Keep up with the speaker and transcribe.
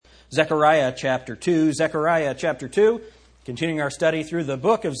Zechariah chapter 2. Zechariah chapter 2, continuing our study through the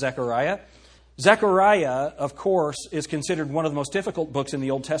book of Zechariah. Zechariah, of course, is considered one of the most difficult books in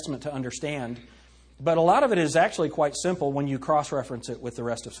the Old Testament to understand, but a lot of it is actually quite simple when you cross-reference it with the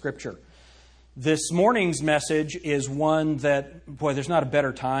rest of Scripture. This morning's message is one that, there's not a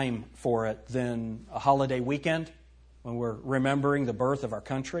better time for it than a holiday weekend when we're remembering the birth of our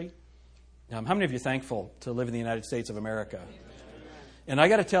country. How many of you are thankful to live in the United States of America? And I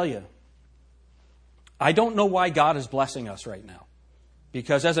got to tell you, I don't know why God is blessing us right now.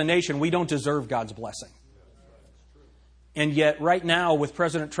 Because as a nation, we don't deserve God's blessing. And yet, right now, with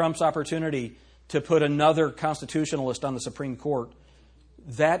President Trump's opportunity to put another constitutionalist on the Supreme Court,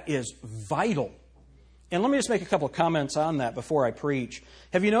 that is vital. And let me just make a couple of comments on that before I preach.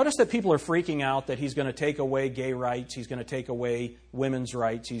 Have you noticed that people are freaking out that he's going to take away gay rights, he's going to take away women's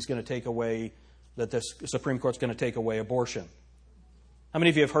rights, he's going to take away, that the Supreme Court's going to take away abortion? How many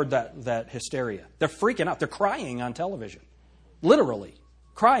of you have heard that hysteria? They're freaking out. They're crying on television. Literally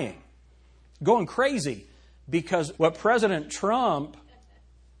crying. Going crazy. Because what President Trump,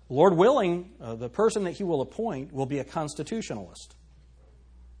 Lord willing, the person that he will appoint will be a constitutionalist.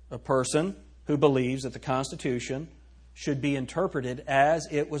 A person who believes that the Constitution should be interpreted as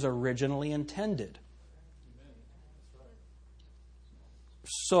it was originally intended.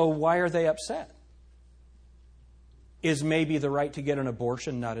 So why are they upset? Is maybe the right to get an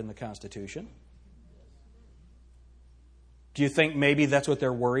abortion not in the Constitution? Do you think maybe that's what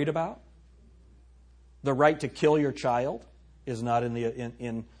they're worried about? The right to kill your child is not in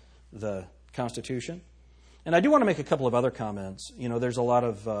the Constitution? And I do want to make a couple of other comments. You know, there's a lot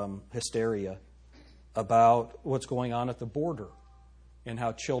of hysteria about what's going on at the border and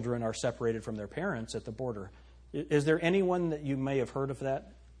how children are separated from their parents at the border. Is there anyone that you may have heard of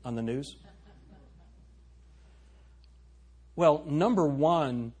that on the news? Well, number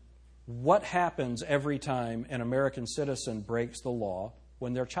one, what happens every time an American citizen breaks the law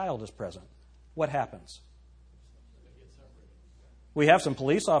when their child is present? What happens? We have some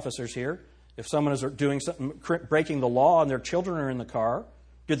police officers here. If someone is doing something, breaking the law and their children are in the car,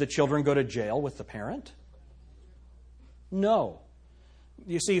 do the children go to jail with the parent? No.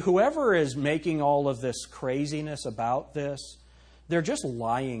 You see, whoever is making all of this craziness about this, they're just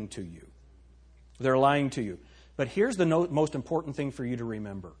lying to you. They're lying to you. But here's the most important thing for you to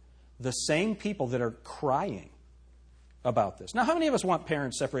remember. The same people that are crying about this. Now, how many of us want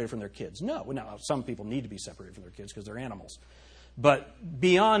parents separated from their kids? No. Now, some people need to be separated from their kids because they're animals. But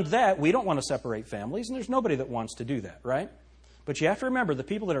beyond that, we don't want to separate families, and there's nobody that wants to do that, right? But you have to remember, the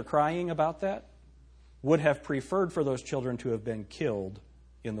people that are crying about that would have preferred for those children to have been killed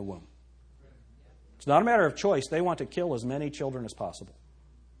in the womb. It's not a matter of choice. They want to kill as many children as possible.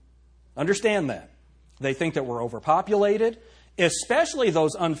 Understand that. They think that we're overpopulated, especially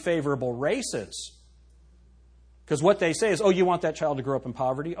those unfavorable races. Because what they say is, you want that child to grow up in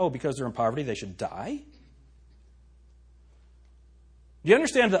poverty? Because they're in poverty, they should die? Do you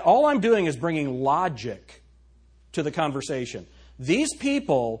understand that all I'm doing is bringing logic to the conversation? These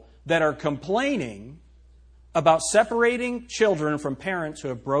people that are complaining about separating children from parents who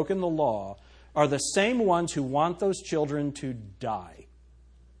have broken the law are the same ones who want those children to die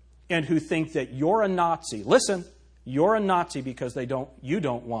and who think that you're a Nazi. Listen, you're a Nazi because you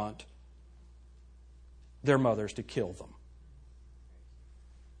don't want their mothers to kill them.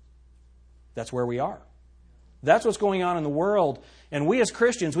 That's where we are. That's what's going on in the world. And we as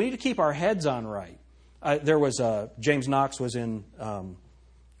Christians, we need to keep our heads on right. James Knox was in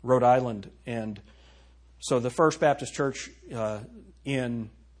Rhode Island. And so the First Baptist Church in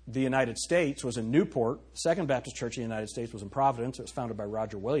the United States was in Newport. The Second Baptist Church in the United States was in Providence. It was founded by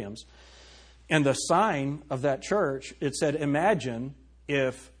Roger Williams. And the sign of that church, it said, imagine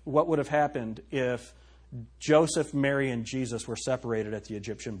what would have happened if Joseph, Mary, and Jesus were separated at the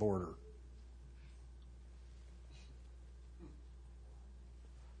Egyptian border.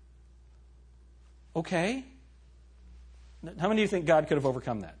 Okay. How many of you think God could have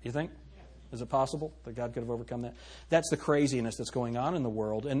overcome that? Do you think? Is it possible that God could have overcome that? That's the craziness that's going on in the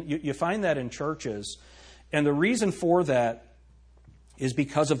world. And you find that in churches. And the reason for that is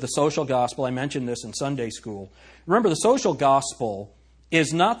because of the social gospel. I mentioned this in Sunday school. Remember, the social gospel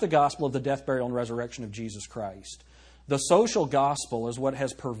is not the gospel of the death, burial, and resurrection of Jesus Christ. The social gospel is what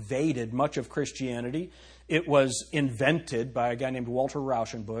has pervaded much of Christianity. It was invented by a guy named Walter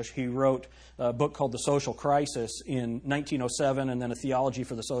Rauschenbusch. He wrote a book called The Social Crisis in 1907 and then A Theology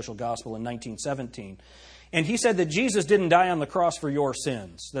for the Social Gospel in 1917. And he said that Jesus didn't die on the cross for your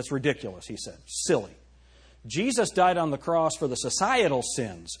sins. That's ridiculous, he said. Silly. Jesus died on the cross for the societal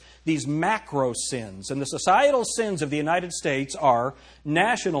sins, these macro sins. And the societal sins of the United States are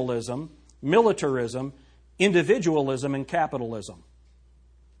nationalism, militarism, individualism, and capitalism.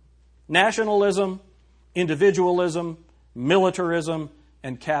 Nationalism, individualism, militarism,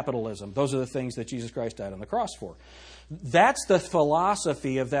 and capitalism. Those are the things that Jesus Christ died on the cross for. That's the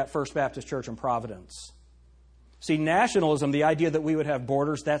philosophy of that First Baptist Church in Providence. See, nationalism, the idea that we would have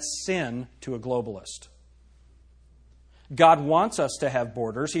borders, that's sin to a globalist. God wants us to have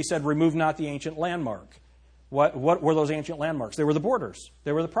borders. He said, remove not the ancient landmark. What were those ancient landmarks? They were the borders.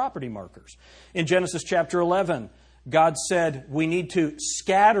 They were the property markers. In Genesis chapter 11, God said we need to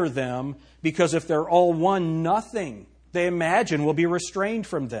scatter them because if they're all one, nothing they imagine will be restrained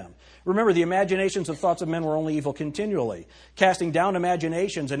from them. Remember, the imaginations and thoughts of men were only evil continually. Casting down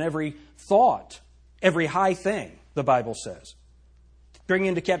imaginations and every thought, every high thing, the Bible says. Bringing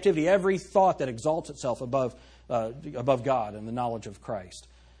into captivity every thought that exalts itself above God and the knowledge of Christ.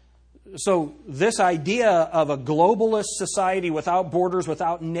 So this idea of a globalist society without borders,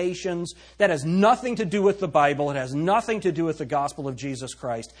 without nations, that has nothing to do with the Bible. It has nothing to do with the gospel of Jesus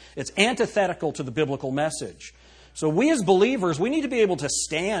Christ. It's antithetical to the biblical message. So we as believers, we need to be able to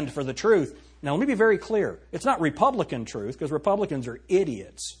stand for the truth. Now, let me be very clear. It's not Republican truth, because Republicans are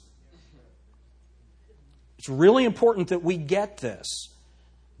idiots. It's really important that we get this.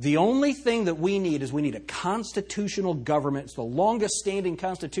 The only thing that we need is we need a constitutional government. It's the longest standing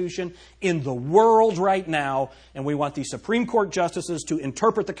constitution in the world right now. And we want the Supreme Court justices to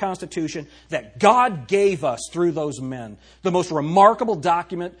interpret the Constitution that God gave us through those men. The most remarkable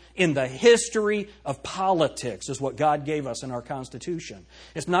document in the history of politics is what God gave us in our Constitution.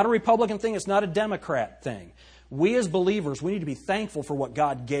 It's not a Republican thing. It's not a Democrat thing. We as believers, we need to be thankful for what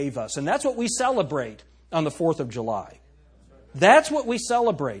God gave us. And that's what we celebrate on the 4th of July. That's what we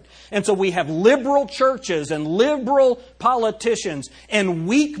celebrate. And so we have liberal churches and liberal politicians and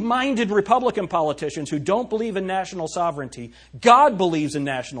weak-minded Republican politicians who don't believe in national sovereignty. God believes in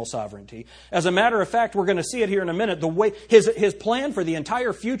national sovereignty. As a matter of fact, we're going to see it here in a minute. The way his plan for the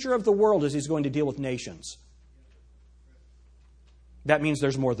entire future of the world is He's going to deal with nations. That means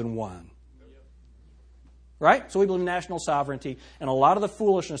there's more than one. Right? So we believe in national sovereignty and a lot of the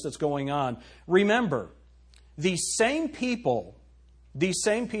foolishness that's going on. Remember, these same people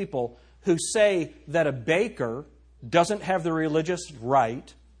who say that a baker doesn't have the religious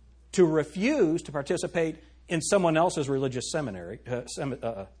right to refuse to participate in someone else's religious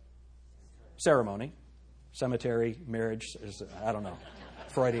ceremony, cemetery, marriage, I don't know,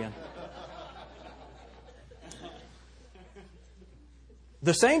 Freudian.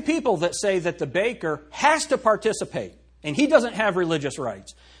 The same people that say that the baker has to participate and he doesn't have religious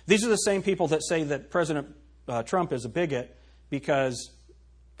rights. These are the same people that say that President Trump is a bigot because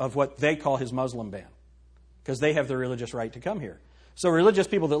of what they call his Muslim ban, because they have the religious right to come here. So religious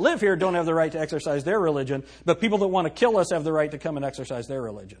people that live here don't have the right to exercise their religion, but people that want to kill us have the right to come and exercise their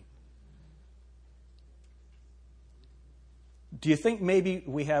religion. Do you think maybe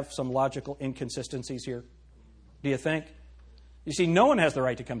we have some logical inconsistencies here? Do you think? You see, no one has the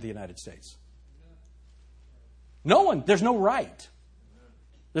right to come to the United States. No one. There's no right.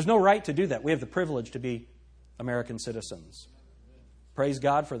 There's no right to do that. We have the privilege to be American citizens. Praise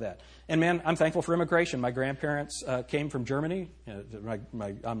God for that. And man, I'm thankful for immigration. My grandparents came from Germany,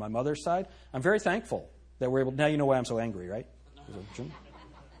 on my mother's side. I'm very thankful that we're able. Now you know why I'm so angry, right?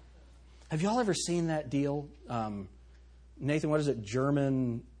 Have you all ever seen that deal? Nathan, what is it?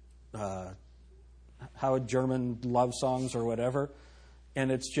 German, how German love songs or whatever.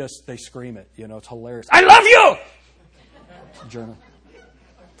 And it's just, they scream it. You know, it's hilarious. I love you! German.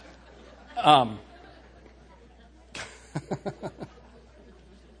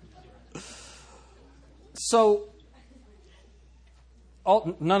 So,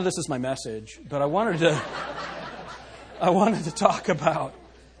 none of this is my message, but I wanted to talk about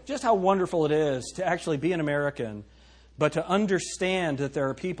just how wonderful it is to actually be an American, but to understand that there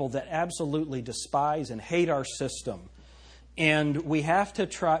are people that absolutely despise and hate our system. And we have to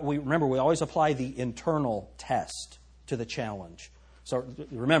try, we always apply the internal test to the challenge. So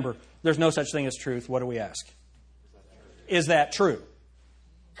remember, there's no such thing as truth. What do we ask? Is that true?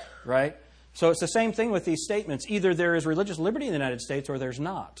 Right? So it's the same thing with these statements. Either there is religious liberty in the United States or there's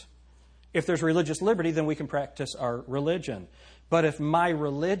not. If there's religious liberty, then we can practice our religion. But if my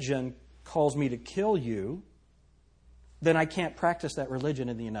religion calls me to kill you, then I can't practice that religion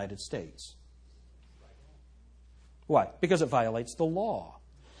in the United States. Why? Because it violates the law.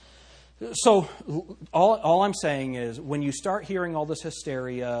 So all I'm saying is when you start hearing all this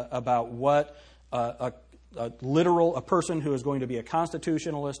hysteria about what a person who is going to be a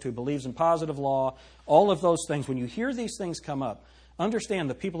constitutionalist, who believes in positive law, all of those things. When you hear these things come up, understand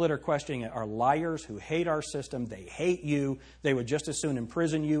the people that are questioning it are liars who hate our system. They hate you. They would just as soon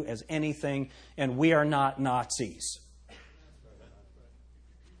imprison you as anything. And we are not Nazis.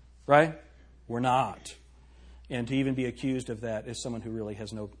 Right? We're not. And to even be accused of that is someone who really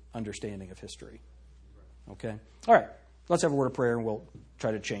has no understanding of history. Okay? All right. Let's have a word of prayer and we'll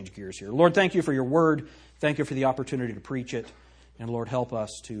try to change gears here. Lord, thank you for your word. Thank you for the opportunity to preach it. And Lord, help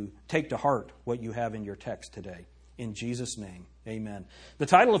us to take to heart what you have in your text today. In Jesus' name, amen. The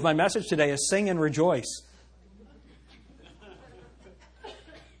title of my message today is Sing and Rejoice.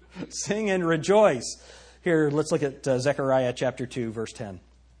 Sing and rejoice. Here, let's look at Zechariah chapter 2, verse 10.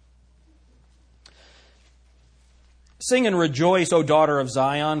 Sing and rejoice, O daughter of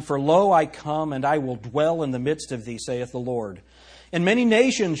Zion, for lo, I come, and I will dwell in the midst of thee, saith the Lord. And many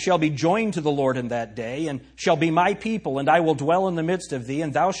nations shall be joined to the Lord in that day, and shall be my people, and I will dwell in the midst of thee,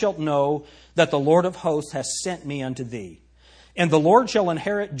 and thou shalt know that the Lord of hosts hath sent me unto thee. And the Lord shall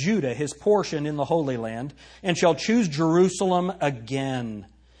inherit Judah, his portion in the Holy Land, and shall choose Jerusalem again.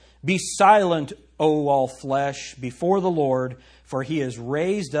 Be silent, O all flesh, before the Lord, for he is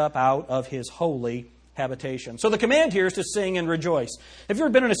raised up out of his holy habitation. So the command here is to sing and rejoice. Have you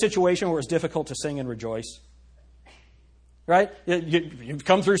ever been in a situation where it's difficult to sing and rejoice? Right? You've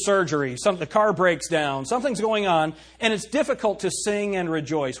come through surgery, the car breaks down, something's going on, and it's difficult to sing and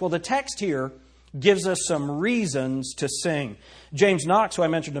rejoice. Well, the text here gives us some reasons to sing. James Knox, who I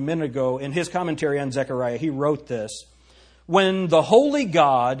mentioned a minute ago, in his commentary on Zechariah, he wrote this: when the holy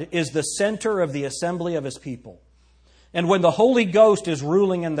God is the center of the assembly of his people, and when the Holy Ghost is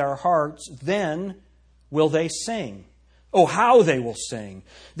ruling in their hearts, then will they sing? Oh, how they will sing.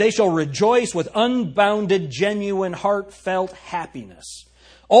 They shall rejoice with unbounded, genuine, heartfelt happiness.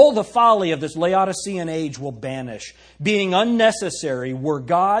 All the folly of this Laodicean age will banish, being unnecessary were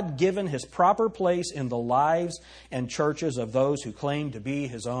God given his proper place in the lives and churches of those who claim to be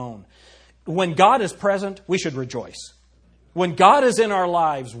his own. When God is present, we should rejoice. When God is in our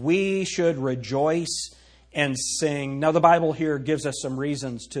lives, we should rejoice and sing. Now, the Bible here gives us some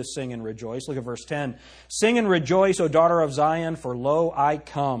reasons to sing and rejoice. Look at verse 10. Sing and rejoice, O daughter of Zion, for lo, I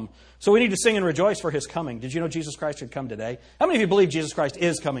come. So we need to sing and rejoice for his coming. Did you know Jesus Christ should come today? How many of you believe Jesus Christ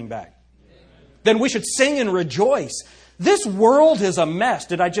is coming back? Amen. Then we should sing and rejoice. This world is a mess.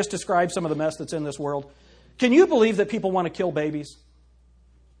 Did I just describe some of the mess that's in this world? Can you believe that people want to kill babies?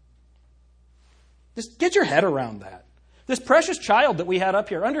 Just get your head around that. This precious child that we had up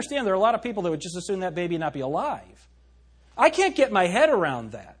here, understand there are a lot of people that would just assume that baby not be alive. I can't get my head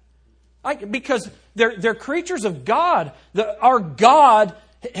around that. Because they're creatures of God. Our God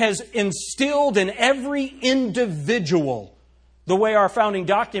has instilled in every individual, the way our founding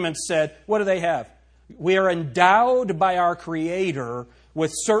documents said, what do they have? We are endowed by our Creator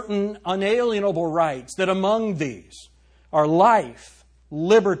with certain unalienable rights, that among these are life,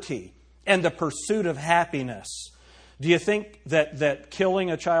 liberty, and the pursuit of happiness. Do you think that killing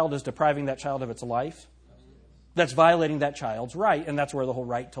a child is depriving that child of its life? That's violating that child's right, and that's where the whole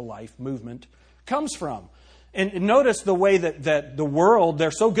right to life movement comes from. And notice the way that the world, they're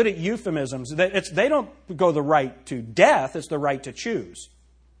so good at euphemisms, that they don't go the right to death, it's the right to choose.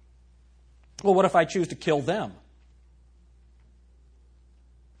 Well, what if I choose to kill them?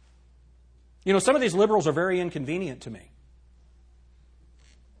 You know, some of these liberals are very inconvenient to me.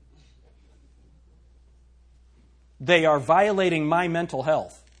 They are violating my mental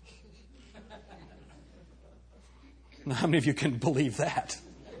health. Now, how many of you can believe that?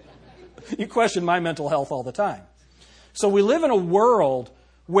 You question my mental health all the time. So we live in a world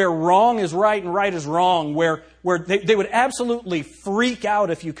where wrong is right and right is wrong, where they would absolutely freak out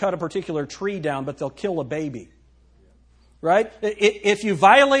if you cut a particular tree down, but they'll kill a baby. Right? If you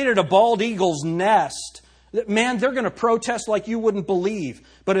violated a bald eagle's nest, man, they're going to protest like you wouldn't believe.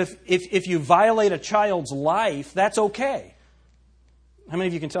 But if you violate a child's life, that's okay. How many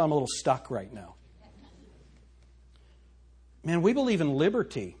of you can tell I'm a little stuck right now? Man, we believe in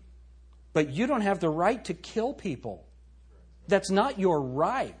liberty, but you don't have the right to kill people. That's not your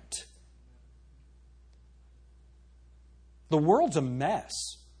right. The world's a mess.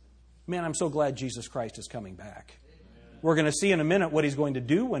 Man, I'm so glad Jesus Christ is coming back. We're going to see in a minute what he's going to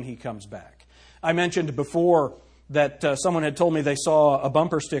do when he comes back. I mentioned before that someone had told me they saw a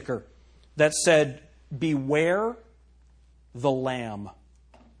bumper sticker that said, "Beware the Lamb."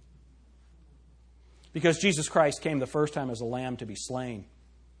 Because Jesus Christ came the first time as a lamb to be slain.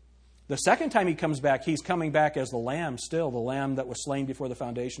 The second time he comes back, he's coming back as the lamb still, the lamb that was slain before the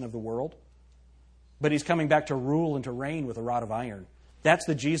foundation of the world. But he's coming back to rule and to reign with a rod of iron. That's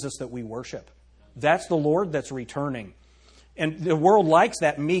the Jesus that we worship. That's the Lord that's returning. And the world likes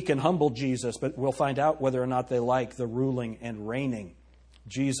that meek and humble Jesus, but we'll find out whether or not they like the ruling and reigning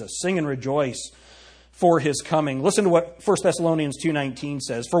Jesus. Sing and rejoice for his coming. Listen to what 1 Thessalonians 2:19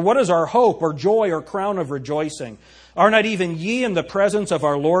 says. For what is our hope or joy or crown of rejoicing? Are not even ye in the presence of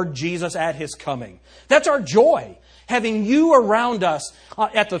our Lord Jesus at his coming? That's our joy, having you around us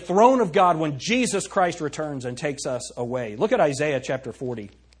at the throne of God when Jesus Christ returns and takes us away. Look at Isaiah chapter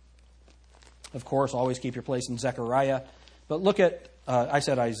 40. Of course, always keep your place in Zechariah. But look at, I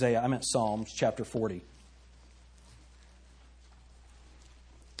said Isaiah, I meant Psalms chapter 40.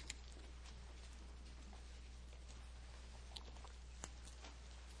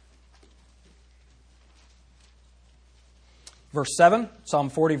 Verse 7, Psalm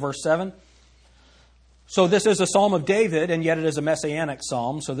 40, verse 7. So this is a psalm of David, and yet it is a messianic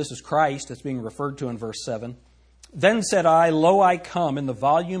psalm. So this is Christ that's being referred to in verse 7. Then said I, Lo, I come, in the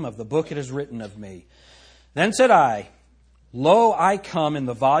volume of the book it is written of me. Then said I, Lo, I come, in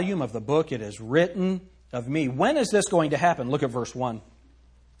the volume of the book it is written of me. When is this going to happen? Look at verse 1.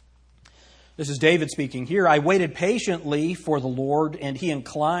 This is David speaking here. I waited patiently for the Lord, and he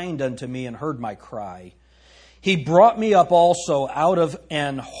inclined unto me and heard my cry. He brought me up also out of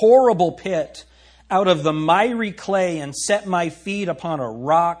an horrible pit, out of the miry clay, and set my feet upon a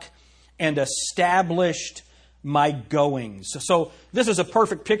rock, and established my goings. So this is a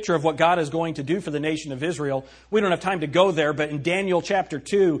perfect picture of what God is going to do for the nation of Israel. We don't have time to go there, but in Daniel chapter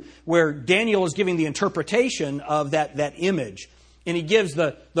 2, where Daniel is giving the interpretation of that image, and he gives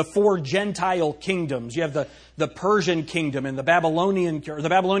the four Gentile kingdoms. You have the Persian kingdom and the Babylonian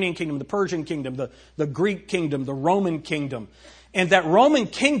kingdom, the Persian kingdom, the Greek kingdom, the Roman kingdom. And that Roman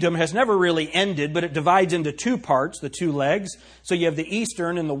kingdom has never really ended, but it divides into two parts, the two legs. So you have the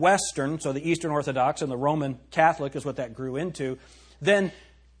Eastern and the Western, so the Eastern Orthodox and the Roman Catholic is what that grew into. Then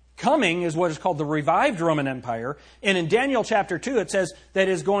coming is what is called the revived Roman Empire. And in Daniel chapter 2, it says that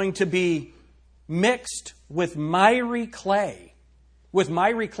is going to be mixed with miry clay. With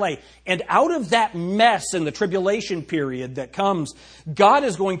miry clay. And out of that mess in the tribulation period that comes, God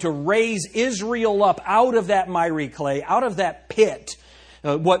is going to raise Israel up out of that miry clay, out of that pit.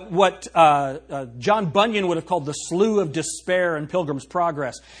 What John Bunyan would have called the slough of despair in Pilgrim's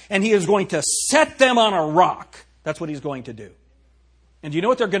Progress. And he is going to set them on a rock. That's what he's going to do. And do you know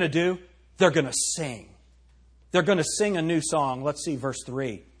what they're going to do? They're going to sing. They're going to sing a new song. Let's see verse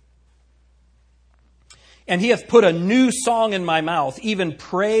 3. And he hath put a new song in my mouth, even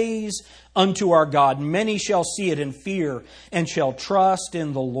praise unto our God. Many shall see it and fear, and shall trust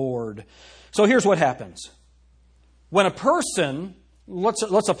in the Lord. So here's what happens. When a person,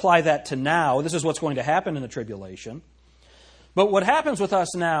 let's apply that to now. This is what's going to happen in the tribulation. But what happens with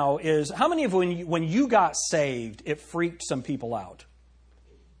us now is, how many of when you got saved, it freaked some people out?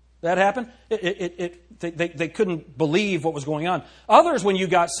 That happened? They couldn't believe what was going on. Others, when you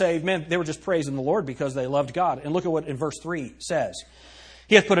got saved, man, they were just praising the Lord because they loved God. And look at what in verse 3 says.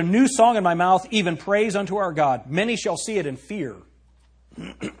 He hath put a new song in my mouth, even praise unto our God. Many shall see it and fear.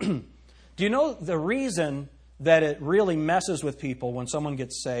 Do you know the reason that it really messes with people when someone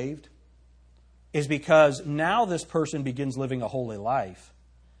gets saved? Is because now this person begins living a holy life.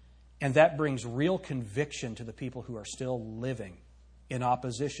 And that brings real conviction to the people who are still living in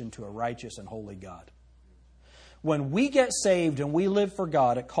opposition to a righteous and holy God. When we get saved and we live for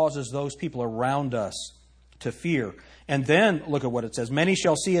God, it causes those people around us to fear. And then, look at what it says. Many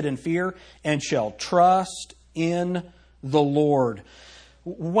shall see it and fear, and shall trust in the Lord.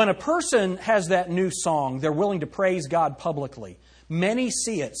 When a person has that new song, they're willing to praise God publicly. Many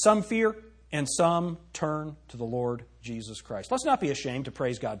see it. Some fear, and some turn to the Lord Jesus Christ. Let's not be ashamed to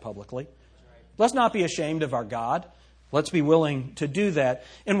praise God publicly. Let's not be ashamed of our God. Let's be willing to do that.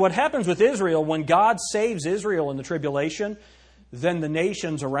 And what happens with Israel, when God saves Israel in the tribulation, then the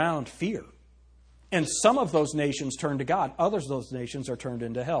nations around fear. And some of those nations turn to God. Others of those nations are turned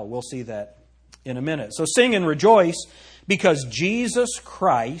into hell. We'll see that in a minute. So sing and rejoice, because Jesus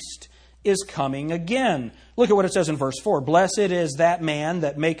Christ is coming again. Look at what it says in verse 4. Blessed is that man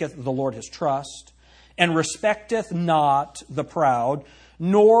that maketh the Lord his trust, and respecteth not the proud,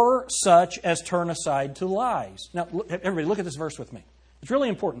 nor such as turn aside to lies. Now, everybody, look at this verse with me. It's really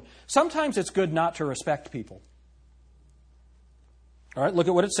important. Sometimes it's good not to respect people. All right, look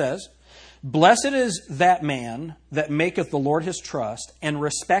at what it says. Blessed is that man that maketh the Lord his trust, and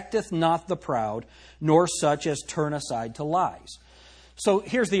respecteth not the proud, nor such as turn aside to lies. So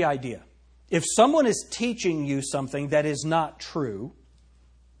here's the idea. If someone is teaching you something that is not true,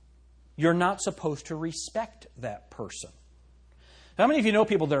 you're not supposed to respect that person. How many of you know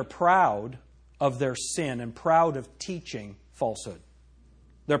people that are proud of their sin and proud of teaching falsehood?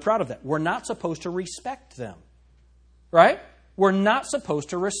 They're proud of that. We're not supposed to respect them. Right? We're not supposed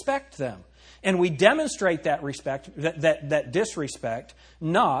to respect them. And we demonstrate that respect, that disrespect,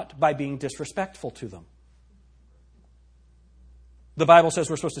 not by being disrespectful to them. The Bible says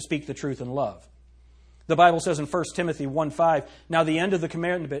we're supposed to speak the truth in love. The Bible says in 1 Timothy 1:5, now the end of the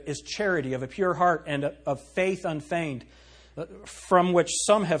commandment is charity, of a pure heart and of faith unfeigned, from which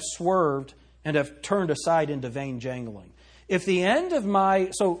some have swerved and have turned aside into vain jangling. If the end of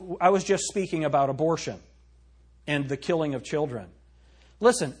so I was just speaking about abortion and the killing of children.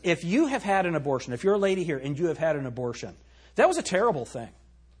 Listen, if you have had an abortion, if you're a lady here and you have had an abortion, that was a terrible thing.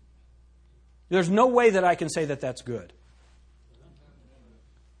 There's no way that I can say that that's good.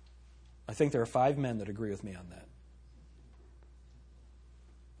 I think there are 5 men that agree with me on that.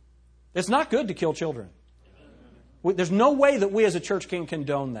 It's not good to kill children. There's no way that we as a church can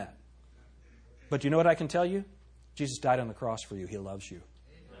condone that. But you know what I can tell you? Jesus died on the cross for you. He loves you.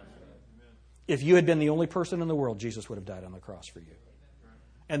 If you had been the only person in the world, Jesus would have died on the cross for you.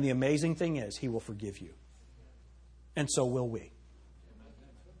 And the amazing thing is, He will forgive you. And so will we.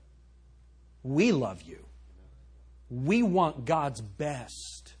 We love you. We want God's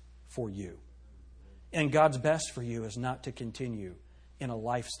best for you. And God's best for you is not to continue in a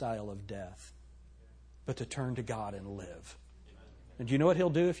lifestyle of death, but to turn to God and live. And do you know what He'll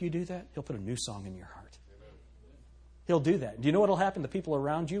do if you do that? He'll put a new song in your heart. He'll do that. Do you know what will happen? The people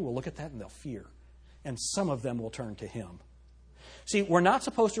around you will look at that and they'll fear. And some of them will turn to Him. See, we're not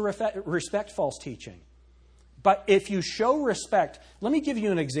supposed to respect false teaching. But if you show respect, let me give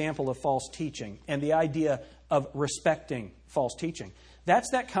you an example of false teaching and the idea of respecting false teaching.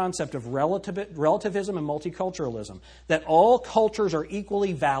 That's that concept of relativism and multiculturalism, that all cultures are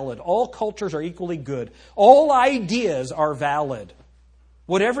equally valid, all cultures are equally good, all ideas are valid.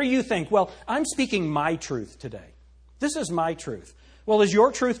 Whatever you think, well, I'm speaking my truth today. This is my truth. Well, is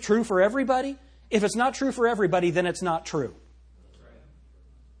your truth true for everybody? If it's not true for everybody, then it's not true.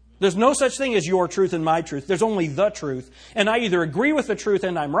 There's no such thing as your truth and my truth. There's only the truth. And I either agree with the truth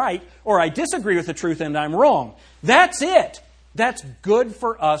and I'm right, or I disagree with the truth and I'm wrong. That's it. That's good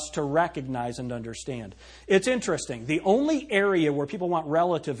for us to recognize and understand. It's interesting. The only area where people want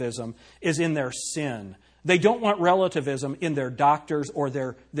relativism is in their sin. They don't want relativism in their doctors or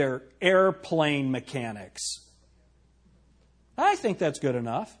their airplane mechanics. I think that's good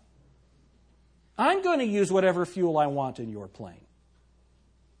enough. I'm going to use whatever fuel I want in your plane.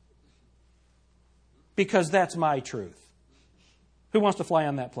 Because that's my truth. Who wants to fly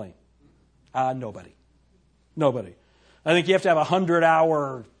on that plane? Nobody. Nobody. I think you have to have a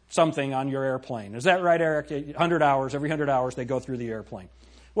 100-hour something on your airplane. Is that right, Eric? 100 hours. Every 100 hours they go through the airplane.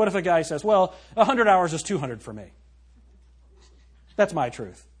 What if a guy says, well, 100 hours is 200 for me? That's my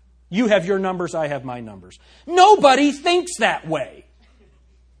truth. You have your numbers, I have my numbers. Nobody thinks that way.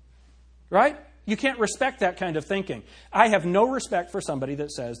 Right? You can't respect that kind of thinking. I have no respect for somebody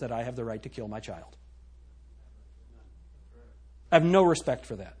that says that I have the right to kill my child. I have no respect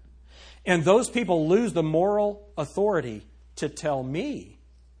for that. And those people lose the moral authority to tell me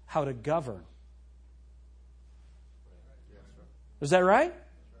how to govern. Is that right?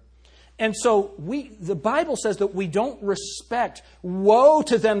 And so the Bible says that we don't respect. Woe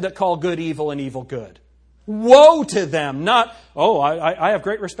to them that call good evil and evil good. Woe to them. Not, I have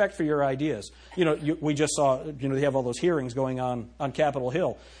great respect for your ideas. We just saw, they have all those hearings going on Capitol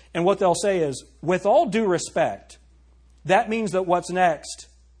Hill. And what they'll say is, with all due respect, that means that what's next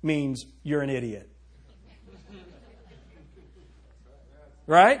means you're an idiot.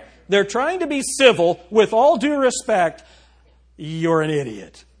 Right? They're trying to be civil. With all due respect, you're an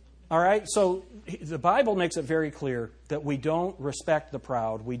idiot. All right? So the Bible makes it very clear that we don't respect the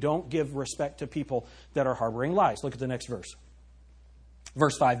proud. We don't give respect to people that are harboring lies. Look at the next verse.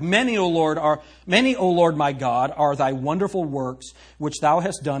 Verse 5, Many, O Lord my God, are thy wonderful works which thou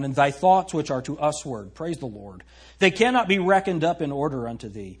hast done, and thy thoughts which are to usward. Praise the Lord. They cannot be reckoned up in order unto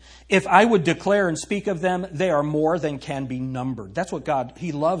thee. If I would declare and speak of them, they are more than can be numbered. That's what God,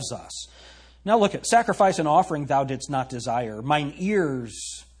 He loves us. Now look at, sacrifice and offering thou didst not desire. Mine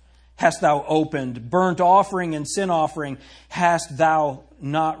ears hast thou opened. Burnt offering and sin offering hast thou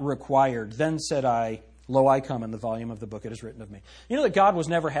not required. Then said I, Lo, I come, in the volume of the book it is written of me. You know that God was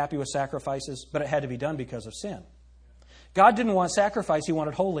never happy with sacrifices, but it had to be done because of sin. God didn't want sacrifice, He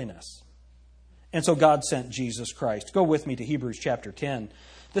wanted holiness. And so God sent Jesus Christ. Go with me to Hebrews chapter 10.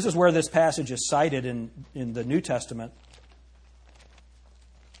 This is where this passage is cited in the New Testament.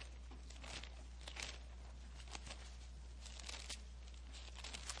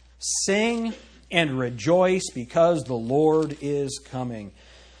 Sing and rejoice because the Lord is coming.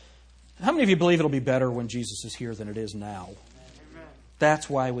 How many of you believe it'll be better when Jesus is here than it is now? That's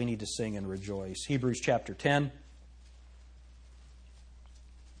why we need to sing and rejoice. Hebrews chapter 10,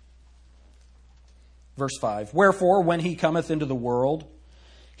 verse 5. Wherefore, when he cometh into the world,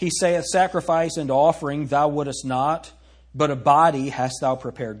 he saith, Sacrifice and offering thou wouldest not, but a body hast thou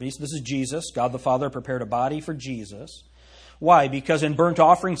prepared me. So this is Jesus. God the Father prepared a body for Jesus. Why? Because in burnt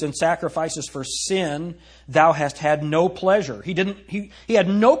offerings and sacrifices for sin, thou hast had no pleasure. He had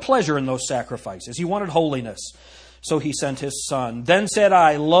no pleasure in those sacrifices. He wanted holiness. So he sent his Son. Then said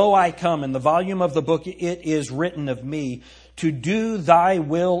I, Lo, I come. In the volume of the book it is written of me, to do thy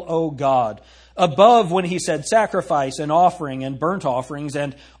will, O God. Above, when he said, Sacrifice and offering and burnt offerings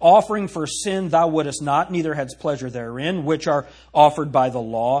and offering for sin thou wouldest not, neither hadst pleasure therein, which are offered by the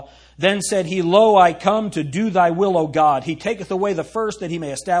law. Then said he, Lo, I come to do thy will, O God. He taketh away the first that he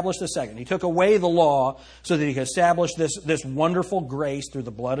may establish the second. He took away the law so that he could establish this wonderful grace through the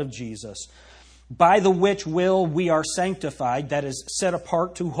blood of Jesus. By the which will we are sanctified, that is, set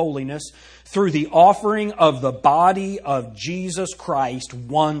apart to holiness, through the offering of the body of Jesus Christ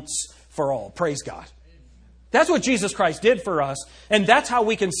once for all. Praise God. That's what Jesus Christ did for us, and that's how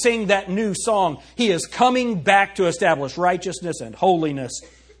we can sing that new song. He is coming back to establish righteousness and holiness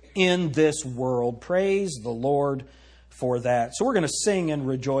in this world. Praise the Lord for that. So we're going to sing and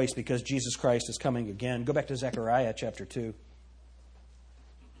rejoice because Jesus Christ is coming again. Go back to Zechariah chapter 2.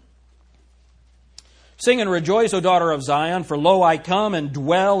 Sing and rejoice, O daughter of Zion, for lo, I come and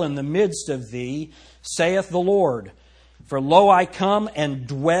dwell in the midst of thee, saith the Lord. For lo, I come and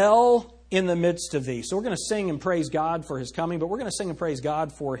dwell in the midst of thee. So we're going to sing and praise God for His coming, but we're going to sing and praise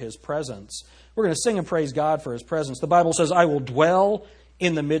God for His presence. We're going to sing and praise God for His presence. The Bible says, I will dwell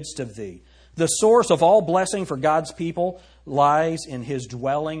in the midst of thee. The source of all blessing for God's people lies in His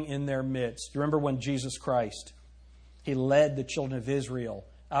dwelling in their midst. You remember when Jesus Christ, He led the children of Israel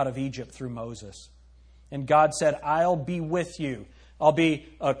out of Egypt through Moses. And God said, I'll be with you. I'll be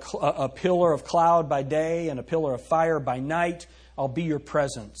a pillar of cloud by day and a pillar of fire by night. I'll be your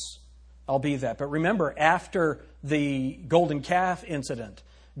presence. I'll be that. But remember, after the golden calf incident,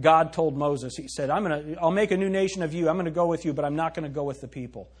 God told Moses, He said, I'll make a new nation of you. I'm going to go with you, but I'm not going to go with the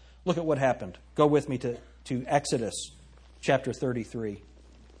people. Look at what happened. Go with me to Exodus chapter 33.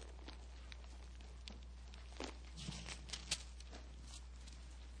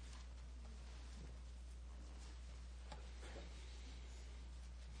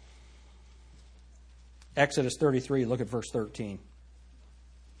 Exodus 33, look at verse 13.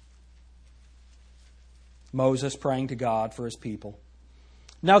 Moses praying to God for his people.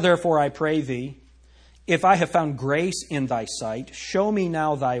 Now therefore I pray thee, if I have found grace in thy sight, show me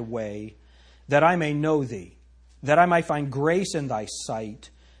now thy way, that I may know thee, that I might find grace in thy sight,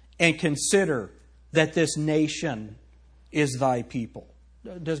 and consider that this nation is thy people.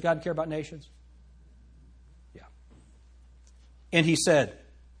 Does God care about nations? Yeah. And he said,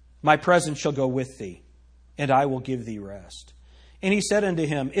 my presence shall go with thee, and I will give thee rest. And he said unto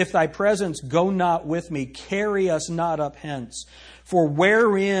him, if thy presence go not with me, carry us not up hence. For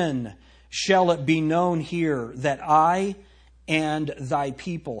wherein shall it be known here that I and thy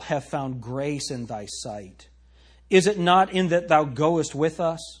people have found grace in thy sight? Is it not in that thou goest with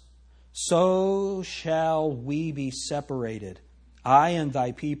us? So shall we be separated, I and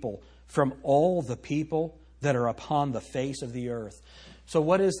thy people, from all the people that are upon the face of the earth. So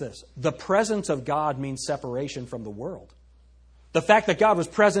what is this? The presence of God means separation from the world. The fact that God was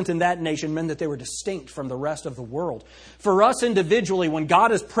present in that nation meant that they were distinct from the rest of the world. For us individually, when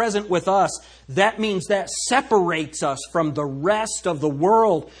God is present with us, that means that separates us from the rest of the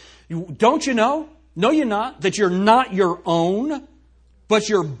world. Don't you know? Know you not that you're not your own, but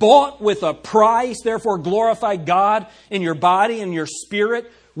you're bought with a price. Therefore glorify God in your body and your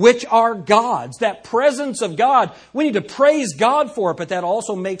spirit, which are God's. That presence of God, we need to praise God for it, but that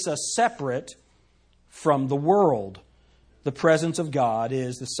also makes us separate from the world. The presence of God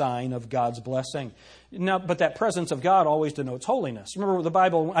is the sign of God's blessing. Now, but that presence of God always denotes holiness. Remember the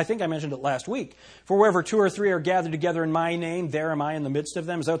Bible, I think I mentioned it last week. For wherever two or three are gathered together in my name, there am I in the midst of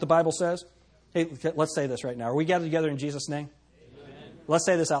them. Is that what the Bible says? Hey, let's say this right now. Are we gathered together in Jesus' name? Amen. Let's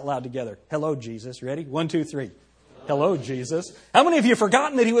say this out loud together. Hello, Jesus. Ready? 1, 2, 3. Hello, Jesus. How many of you have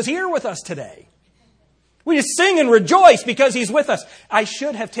forgotten that He was here with us today? We just sing and rejoice because He's with us. I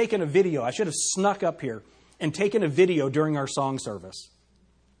should have taken a video. I should have snuck up here and taken a video during our song service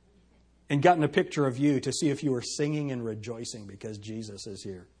and gotten a picture of you to see if you were singing and rejoicing because Jesus is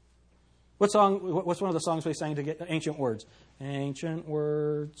here. What's one of the songs we sang to get? Ancient Words. Ancient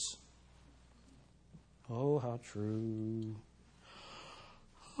words. Oh, how true.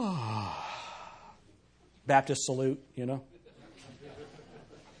 Oh. Baptist salute, you know.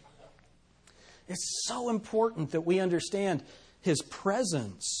 It's so important that we understand His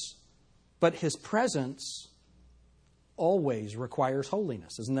presence. But His presence always requires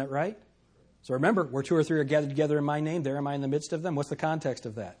holiness. Isn't that right? So remember, where 2 or 3 are gathered together in my name, there am I in the midst of them. What's the context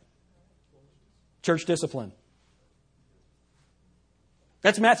of that? Church discipline.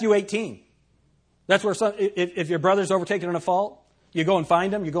 That's Matthew 18. That's where if your brother's overtaken in a fault, you go and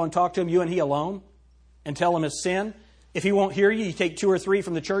find him, you go and talk to him, you and he alone, and tell him his sin. If he won't hear you, you take 2 or 3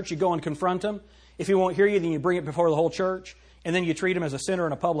 from the church, you go and confront him. If he won't hear you, then you bring it before the whole church, and then you treat him as a sinner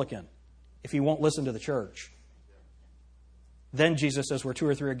and a publican if he won't listen to the church. Then Jesus says, where 2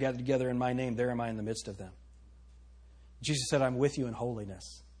 or 3 are gathered together in my name, there am I in the midst of them. Jesus said, I'm with you in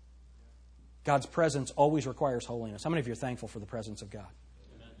holiness. God's presence always requires holiness. How many of you are thankful for the presence of God?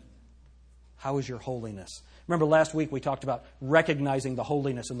 Amen. How is your holiness? Remember last week we talked about recognizing the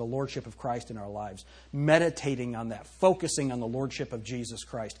holiness and the lordship of Christ in our lives. Meditating on that. Focusing on the lordship of Jesus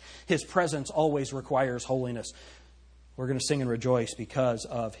Christ. His presence always requires holiness. We're going to sing and rejoice because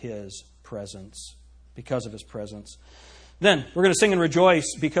of His presence. Because of His presence. Then, we're going to sing and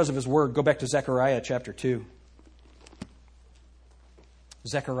rejoice because of His Word. Go back to Zechariah chapter 2.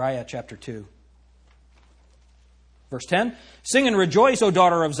 Zechariah chapter 2. Verse 10. Sing and rejoice, O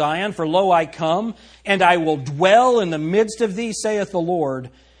daughter of Zion, for lo, I come, and I will dwell in the midst of thee, saith the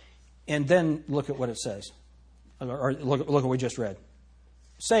Lord. And then, look at what it says. Or look at what we just read.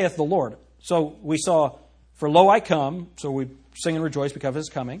 Saith the Lord. So, we saw, for lo, I come. So, we sing and rejoice because of His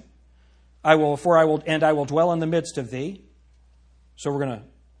coming. I will dwell in the midst of thee. So we're going to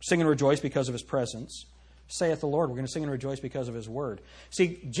sing and rejoice because of His presence. Saith the Lord. We're going to sing and rejoice because of His Word.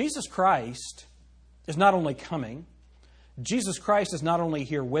 See, Jesus Christ is not only coming. Jesus Christ is not only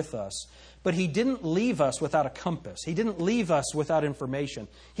here with us, but He didn't leave us without a compass. He didn't leave us without information.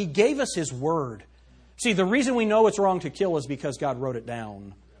 He gave us His Word. See, the reason we know it's wrong to kill is because God wrote it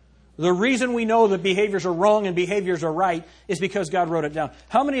down. The reason we know that behaviors are wrong and behaviors are right is because God wrote it down.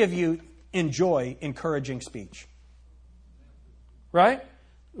 How many of you enjoy encouraging speech? Right?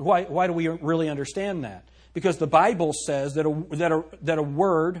 Why do we really understand that? Because the Bible says that a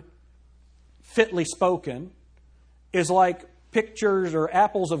word fitly spoken is like pictures or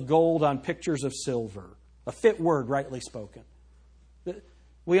apples of gold on pictures of silver. A fit word rightly spoken.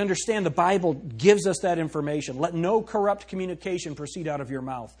 We understand the Bible gives us that information. Let no corrupt communication proceed out of your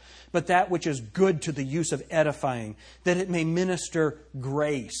mouth, but that which is good to the use of edifying, that it may minister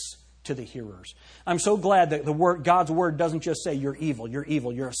grace to the hearers. I'm so glad that God's Word doesn't just say you're evil,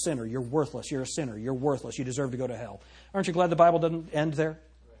 you're a sinner, you're worthless, you're a sinner, you're worthless, you deserve to go to hell. Aren't you glad the Bible doesn't end there?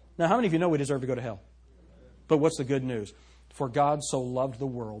 Now, how many of you know we deserve to go to hell? But what's the good news? For God so loved the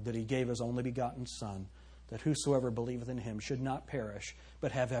world that He gave His only begotten Son, that whosoever believeth in Him should not perish,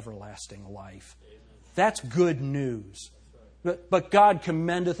 but have everlasting life. That's good news. But God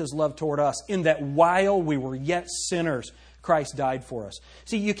commendeth His love toward us, in that while we were yet sinners, Christ died for us.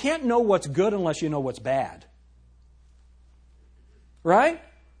 See, you can't know what's good unless you know what's bad. Right?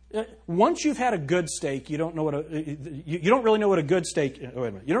 Once you've had a good steak, you don't know you don't really know what a good steak. Wait a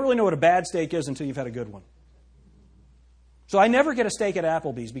minute. You don't really know what a bad steak is until you've had a good one. So I never get a steak at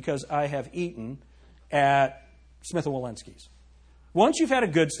Applebee's because I have eaten at Smith & Wollensky's. Once you've had a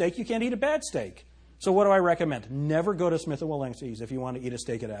good steak, you can't eat a bad steak. So what do I recommend? Never go to Smith & Wollensky's if you want to eat a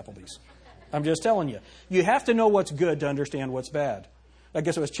steak at Applebee's. I'm just telling you. You have to know what's good to understand what's bad. I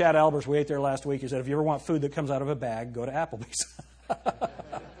guess it was Chad Albers. We ate there last week. He said, if you ever want food that comes out of a bag, go to Applebee's.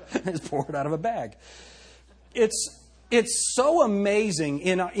 It's poured out of a bag. It's so amazing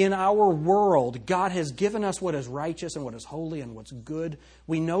in our world. God has given us what is righteous and what is holy and what's good.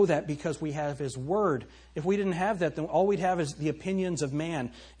 We know that because we have His Word. If we didn't have that, then all we'd have is the opinions of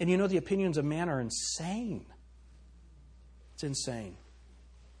man. And you know the opinions of man are insane. It's insane.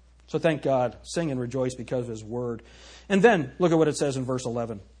 So thank God, sing and rejoice because of His Word. And then, look at what it says in verse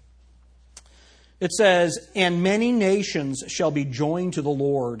 11. It says, and many nations shall be joined to the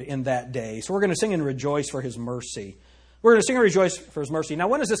Lord in that day. So we're going to sing and rejoice for His mercy. We're going to sing and rejoice for His mercy. Now,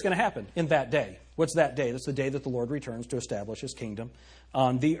 when is this going to happen? In that day. What's that day? That's the day that the Lord returns to establish His kingdom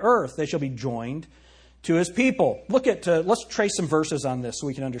on the earth. They shall be joined to His people. Let's trace some verses on this so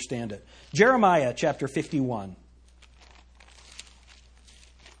we can understand it. Jeremiah chapter 51.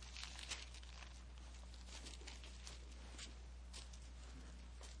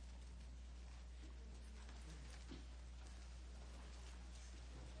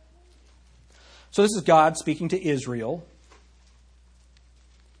 So this is God speaking to Israel.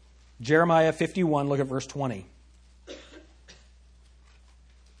 Jeremiah 51, look at verse 20.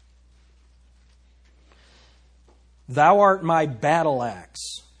 Thou art my battle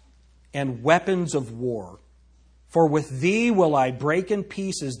axe and weapons of war. For with thee will I break in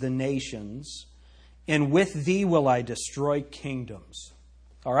pieces the nations, and with thee will I destroy kingdoms.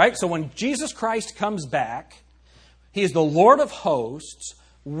 All right, so when Jesus Christ comes back, he is the Lord of hosts.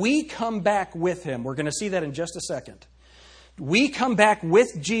 We come back with him. We're going to see that in just a second. We come back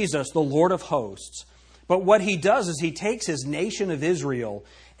with Jesus, the Lord of hosts. But what he does is he takes his nation of Israel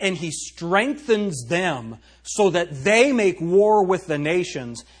and he strengthens them so that they make war with the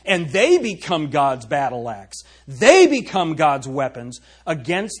nations and they become God's battle axe. They become God's weapons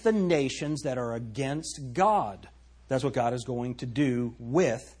against the nations that are against God. That's what God is going to do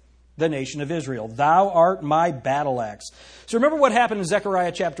with the nation of Israel. Thou art my battle axe. So remember what happened in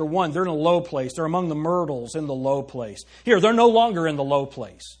Zechariah chapter 1. They're in a low place. They're among the myrtles in the low place. Here, they're no longer in the low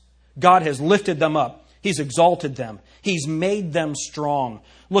place. God has lifted them up. He's exalted them. He's made them strong.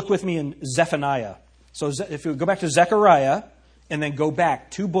 Look with me in Zephaniah. So if you go back to Zechariah and then go back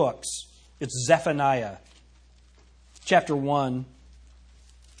 2 books, it's Zephaniah chapter 1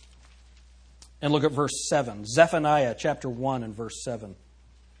 and look at verse 7. Zephaniah chapter 1 and verse 7.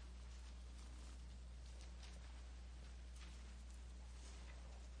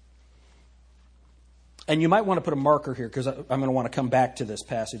 And you might want to put a marker here because I'm going to want to come back to this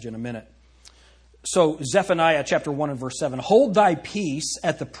passage in a minute. So Zephaniah chapter 1 and verse 7. Hold thy peace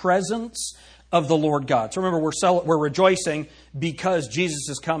at the presence of the Lord God. So remember, we're rejoicing because Jesus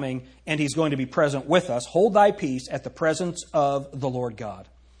is coming and he's going to be present with us. Hold thy peace at the presence of the Lord God.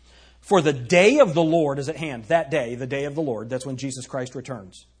 For the day of the Lord is at hand. That day, the day of the Lord, that's when Jesus Christ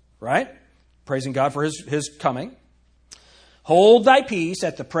returns. Right? Praising God for his coming. Hold thy peace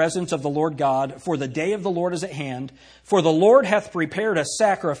at the presence of the Lord God, for the day of the Lord is at hand. For the Lord hath prepared a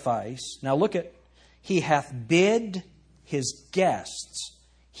sacrifice. Now look at, he hath bid his guests.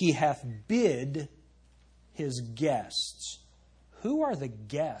 He hath bid his guests. Who are the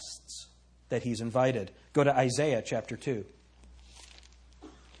guests that he's invited? Go to Isaiah chapter 2.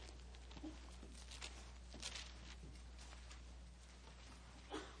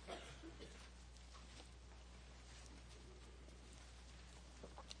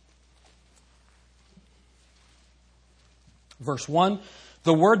 Verse 1,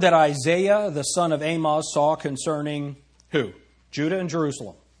 the word that Isaiah, the son of Amoz, saw concerning who? Judah and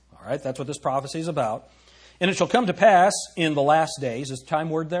Jerusalem. All right, that's what this prophecy is about. And it shall come to pass in the last days, is the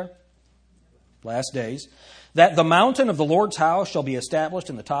time word there? Last days. That the mountain of the Lord's house shall be established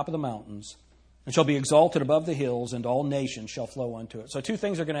in the top of the mountains, and shall be exalted above the hills, and all nations shall flow unto it. So 2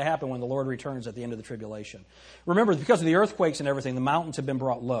 things are going to happen when the Lord returns at the end of the tribulation. Remember, because of the earthquakes and everything, the mountains have been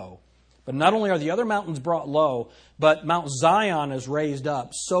brought low. But not only are the other mountains brought low, but Mount Zion is raised up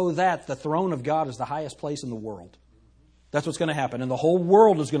so that the throne of God is the highest place in the world. That's what's going to happen. And the whole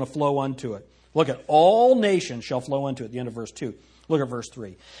world is going to flow unto it. Look at all nations shall flow unto it. The end of verse 2. Look at verse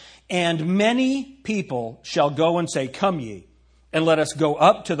 3. And many people shall go and say, Come ye, and let us go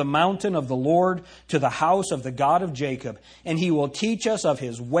up to the mountain of the Lord, to the house of the God of Jacob. And he will teach us of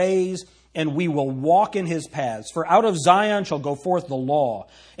his ways, and we will walk in his paths. For out of Zion shall go forth the law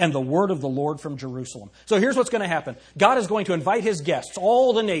and the word of the Lord from Jerusalem. So here's what's going to happen. God is going to invite his guests,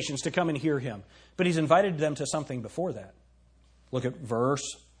 all the nations, to come and hear him. But he's invited them to something before that. Look at verse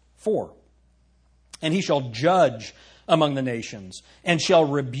 4. And he shall judge among the nations, and shall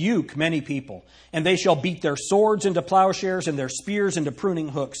rebuke many people. And they shall beat their swords into plowshares, and their spears into pruning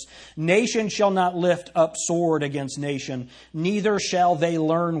hooks. Nation shall not lift up sword against nation, neither shall they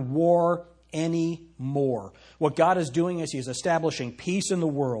learn war any more. What God is doing is he is establishing peace in the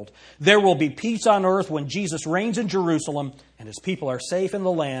world. There will be peace on earth when Jesus reigns in Jerusalem, and his people are safe in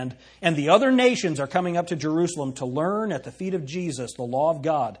the land. And the other nations are coming up to Jerusalem to learn at the feet of Jesus the law of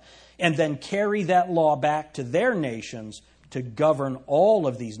God, and then carry that law back to their nations to govern all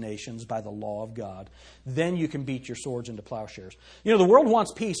of these nations by the law of God. Then you can beat your swords into plowshares. You know, the world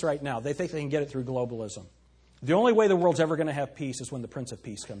wants peace right now. They think they can get it through globalism. The only way the world's ever going to have peace is when the Prince of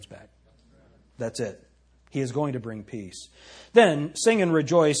Peace comes back. That's it. He is going to bring peace. Then, sing and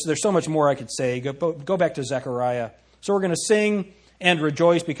rejoice. There's so much more I could say. Go back to Zechariah. So we're going to sing and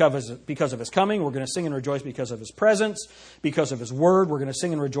rejoice because of his coming. We're going to sing and rejoice because of his presence, because of his word. We're going to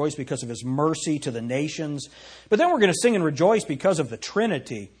sing and rejoice because of his mercy to the nations. But then we're going to sing and rejoice because of the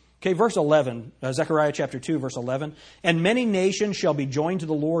Trinity. Okay, verse 11, Zechariah chapter 2, verse 11. And many nations shall be joined to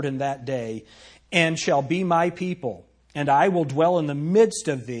the Lord in that day, and shall be my people. And I will dwell in the midst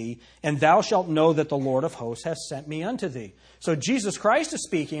of thee, and thou shalt know that the Lord of hosts hath sent me unto thee. So Jesus Christ is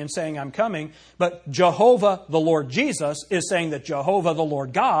speaking and saying, I'm coming, but Jehovah, the Lord Jesus, is saying that Jehovah, the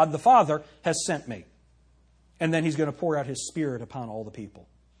Lord God, the Father, has sent me. And then he's going to pour out his Spirit upon all the people.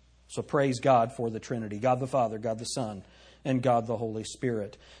 So praise God for the Trinity, God the Father, God the Son, and God the Holy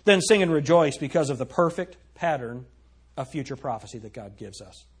Spirit. Then sing and rejoice because of the perfect pattern of future prophecy that God gives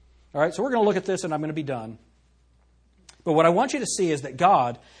us. All right, so we're going to look at this and I'm going to be done. But what I want you to see is that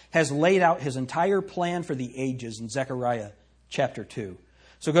God has laid out his entire plan for the ages in Zechariah chapter 2.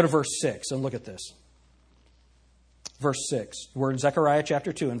 So go to verse 6 and look at this. Verse 6. We're in Zechariah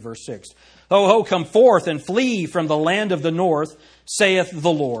chapter 2 and verse 6. Ho, ho, come forth and flee from the land of the north, saith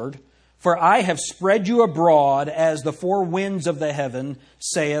the Lord. For I have spread you abroad as the four winds of the heaven,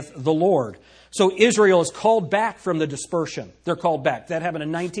 saith the Lord. So Israel is called back from the dispersion. They're called back. That happened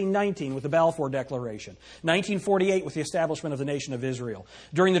in 1919 with the Balfour Declaration. 1948 with the establishment of the nation of Israel.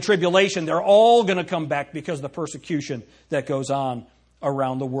 During the tribulation, they're all going to come back because of the persecution that goes on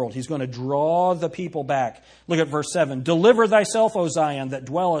around the world. He's going to draw the people back. Look at verse 7. Deliver thyself, O Zion, that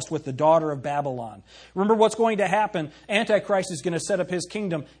dwellest with the daughter of Babylon. Remember what's going to happen. Antichrist is going to set up his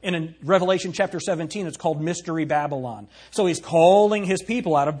kingdom. And in Revelation chapter 17, it's called Mystery Babylon. So he's calling his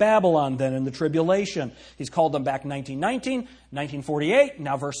people out of Babylon then in the tribulation. He's called them back in 1919, 1948.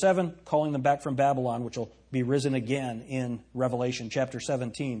 Now verse 7, calling them back from Babylon, which will be risen again in Revelation chapter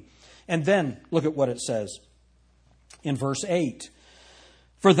 17. And then look at what it says in verse 8.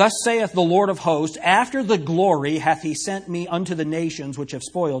 For thus saith the Lord of hosts, after the glory hath he sent me unto the nations which have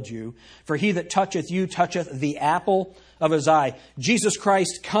spoiled you. For he that toucheth you toucheth the apple of his eye. Jesus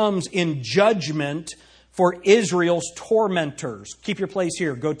Christ comes in judgment for Israel's tormentors. Keep your place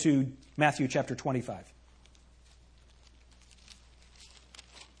here. Go to Matthew chapter 25.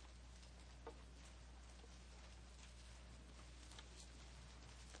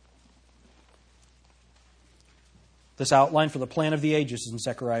 This outline for the plan of the ages is in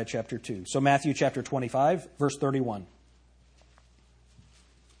Zechariah chapter 2. So Matthew chapter 25, verse 31.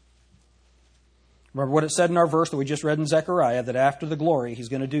 Remember what it said in our verse that we just read in Zechariah, that after the glory, he's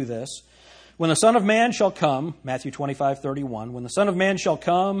going to do this. When the Son of Man shall come, Matthew 25, 31, when the Son of Man shall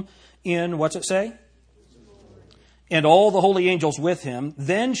come in, what's it say? And all the holy angels with him,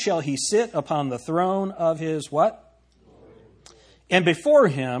 then shall he sit upon the throne of his what? And before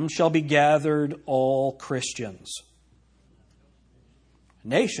him shall be gathered all Christians.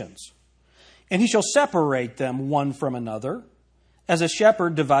 Nations. And he shall separate them one from another, as a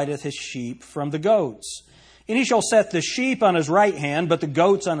shepherd divideth his sheep from the goats. And he shall set the sheep on his right hand, but the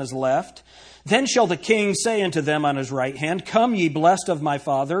goats on his left. Then shall the king say unto them on his right hand, Come, ye blessed of my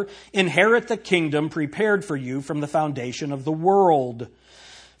Father, inherit the kingdom prepared for you from the foundation of the world.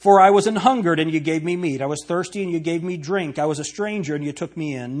 For I was an hungered, and ye gave me meat. I was thirsty, and ye gave me drink. I was a stranger, and ye took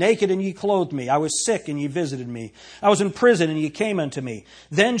me in. Naked, and ye clothed me. I was sick, and ye visited me. I was in prison, and ye came unto me.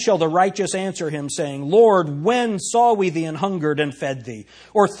 Then shall the righteous answer him, saying, Lord, when saw we thee an hungered, and fed thee?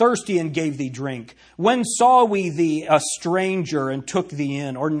 Or thirsty, and gave thee drink? When saw we thee a stranger, and took thee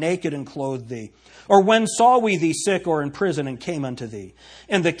in? Or naked, and clothed thee? Or when saw we thee sick or in prison, and came unto thee?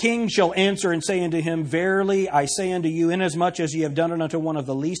 And the king shall answer and say unto him, Verily I say unto you, inasmuch as ye have done it unto one of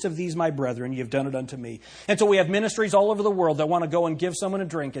the least of these my brethren, ye have done it unto me. And so we have ministries all over the world that want to go and give someone a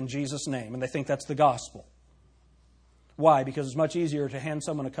drink in Jesus' name, and they think that's the gospel. Why? Because it's much easier to hand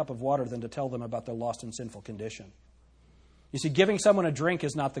someone a cup of water than to tell them about their lost and sinful condition. You see, giving someone a drink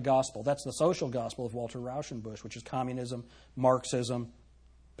is not the gospel. That's the social gospel of Walter Rauschenbusch, which is communism, Marxism,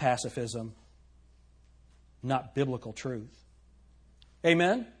 pacifism, not biblical truth.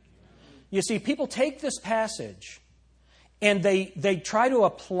 Amen? You see, people take this passage and they try to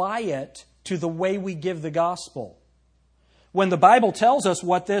apply it to the way we give the gospel. When the Bible tells us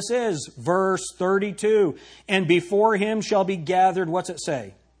what this is, verse 32, and before him shall be gathered, what's it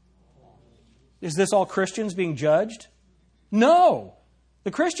say? Is this all Christians being judged? No. The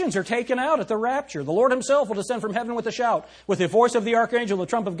Christians are taken out at the rapture. The Lord himself will descend from heaven with a shout, with the voice of the archangel, the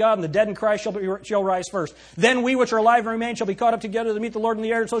trump of God, and the dead in Christ shall rise first. Then we which are alive and remain shall be caught up together to meet the Lord in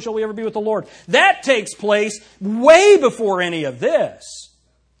the air, and so shall we ever be with the Lord. That takes place way before any of this.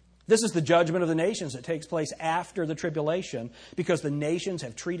 This is the judgment of the nations that takes place after the tribulation, because the nations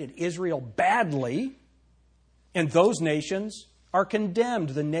have treated Israel badly, and those nations are condemned.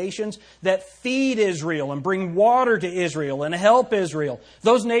 The nations that feed Israel and bring water to Israel and help Israel,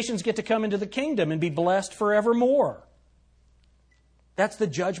 those nations get to come into the kingdom and be blessed forevermore. That's the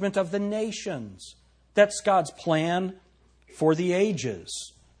judgment of the nations. That's God's plan for the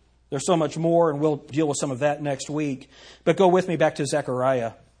ages. There's so much more, and we'll deal with some of that next week. But go with me back to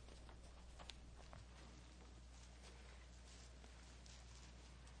Zechariah.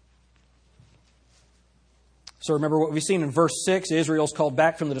 So remember what we've seen in verse 6, Israel's called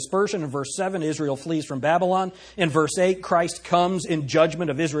back from the dispersion. In verse 7, Israel flees from Babylon. In verse 8, Christ comes in judgment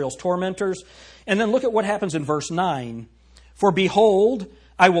of Israel's tormentors. And then look at what happens in verse 9. For behold,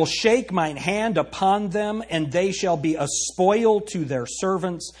 I will shake mine hand upon them, and they shall be a spoil to their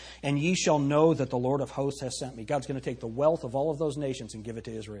servants, and ye shall know that the Lord of hosts has sent me. God's going to take the wealth of all of those nations and give it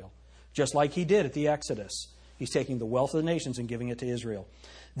to Israel, just like he did at the Exodus. He's taking the wealth of the nations and giving it to Israel.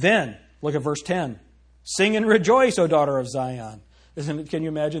 Then, look at verse 10. Sing and rejoice, O daughter of Zion. Can you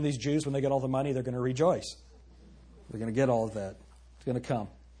imagine these Jews, when they get all the money, they're going to rejoice. They're going to get all of that. It's going to come.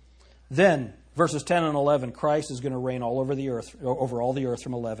 Then, verses 10 and 11, Christ is going to reign all over the earth, over all the earth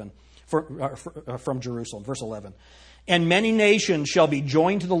from Jerusalem. Verse 11. And many nations shall be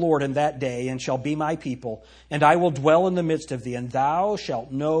joined to the Lord in that day, and shall be my people, and I will dwell in the midst of thee, and thou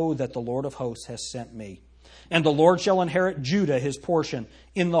shalt know that the Lord of hosts has sent me. And the Lord shall inherit Judah his portion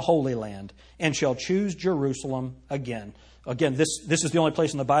in the Holy Land, and shall choose Jerusalem again. Again, this is the only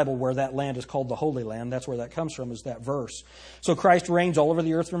place in the Bible where that land is called the Holy Land. That's where that comes from, is that verse. So Christ reigns all over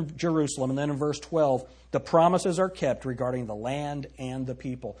the earth from Jerusalem. And then in verse 12, the promises are kept regarding the land and the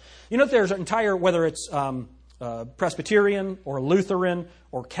people. You know, there's an entire, whether it's Presbyterian or Lutheran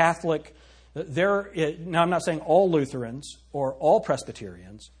or Catholic, now I'm not saying all Lutherans or all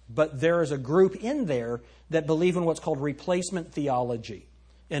Presbyterians, but there is a group in there that believe in what's called replacement theology.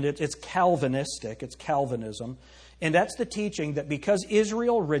 And it's Calvinistic, it's Calvinism. And that's the teaching that because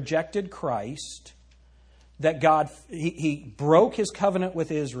Israel rejected Christ, that God, he broke his covenant with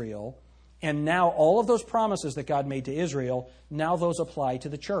Israel, and now all of those promises that God made to Israel, now those apply to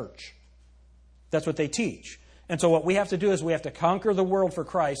the church. That's what they teach. And so what we have to do is we have to conquer the world for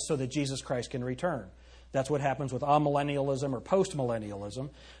Christ so that Jesus Christ can return. That's what happens with amillennialism or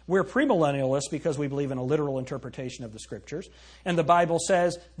postmillennialism. We're premillennialists because we believe in a literal interpretation of the Scriptures. And the Bible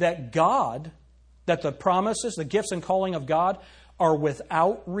says that that the promises, the gifts and calling of God are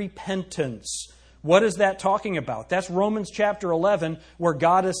without repentance. What is that talking about? That's Romans chapter 11, where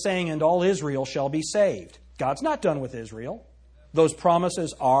God is saying, and all Israel shall be saved. God's not done with Israel. Those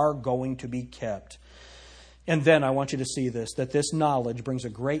promises are going to be kept. And then I want you to see this, that this knowledge brings a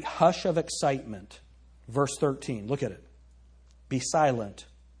great hush of excitement. Verse 13, look at it. Be silent,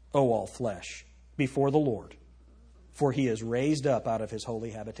 O all flesh, before the Lord, for he is raised up out of his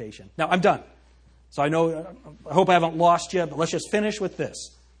holy habitation. Now, I'm done. So I hope I haven't lost you, but let's just finish with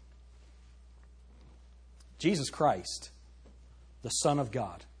this. Jesus Christ, the Son of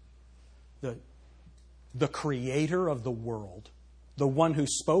God, the creator of the world, the one who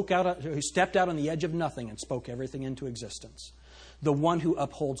stepped out on the edge of nothing and spoke everything into existence, the one who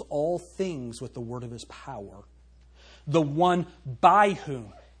upholds all things with the word of his power, the one by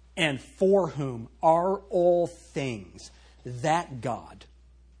whom and for whom are all things, that God,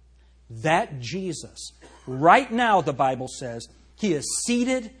 that Jesus, right now, the Bible says, he is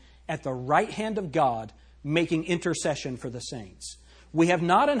seated at the right hand of God, making intercession for the saints. We have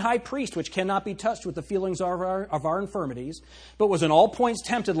not an high priest which cannot be touched with the feelings of our infirmities, but was in all points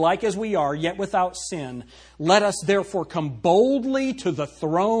tempted like as we are, yet without sin. Let us therefore come boldly to the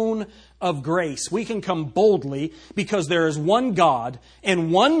throne of grace. We can come boldly because there is one God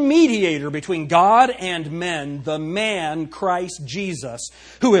and one mediator between God and men, the man Christ Jesus,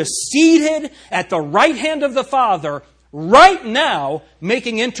 who is seated at the right hand of the Father right now,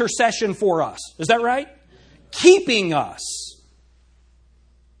 making intercession for us. Is that right? Keeping us.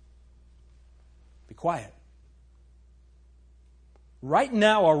 Be quiet. Right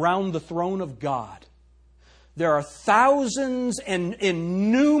now, around the throne of God, there are thousands and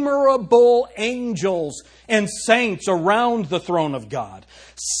innumerable angels and saints around the throne of God,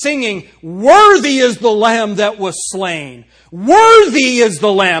 singing, "Worthy is the Lamb that was slain. Worthy is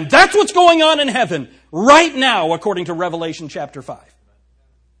the Lamb." That's what's going on in heaven right now, according to Revelation chapter 5.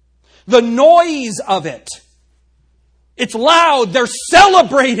 The noise of it, it's loud. They're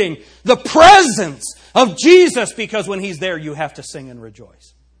celebrating the presence of Jesus because when He's there, you have to sing and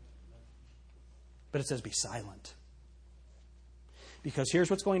rejoice. But it says be silent. Because here's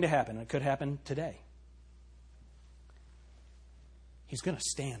what's going to happen. It could happen today. He's going to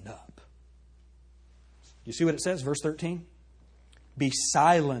stand up. You see what it says? Verse 13. Be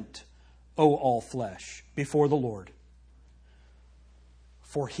silent, O all flesh, before the Lord.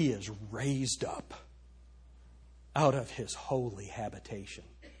 For He is raised up out of His holy habitation.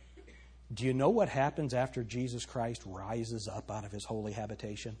 Do you know what happens after Jesus Christ rises up out of His holy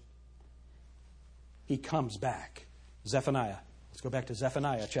habitation? He comes back. Zephaniah. Let's go back to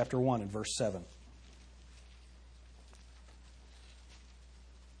Zephaniah chapter 1 and verse 7.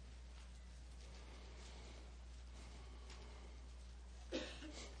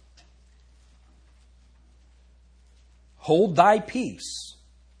 Hold thy peace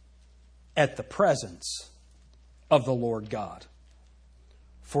at the presence of the Lord God.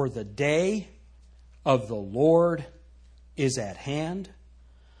 For the day of the Lord is at hand.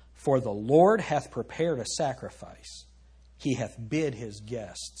 For the Lord hath prepared a sacrifice. He hath bid his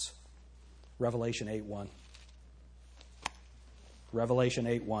guests. Revelation 8:1. Revelation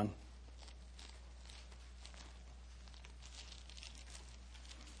 8:1.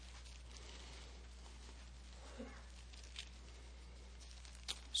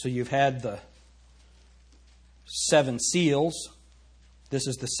 So you've had the 7 seals. This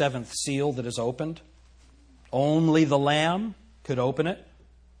is the 7th seal that is opened. Only the Lamb could open it.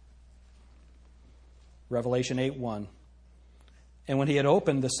 Revelation 8:1. And when he had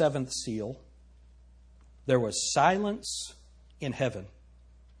opened the 7th seal, there was silence in heaven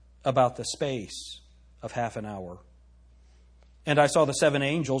about the space of half an hour. And I saw the 7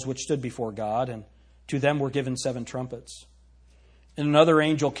 angels which stood before God, and to them were given 7 trumpets. And another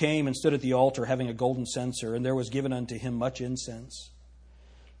angel came and stood at the altar, having a golden censer, and there was given unto him much incense,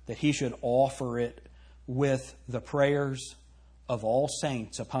 that he should offer it with the prayers of all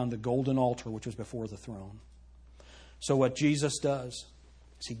saints upon the golden altar which was before the throne. So what Jesus does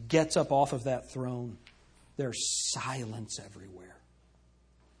is he gets up off of that throne. There's silence everywhere.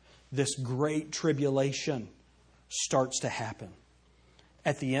 This great tribulation starts to happen.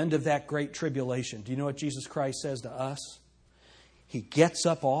 At the end of that great tribulation, do you know what Jesus Christ says to us? He gets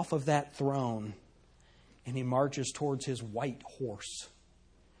up off of that throne and he marches towards his white horse.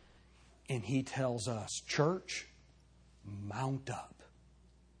 And he tells us, church, mount up.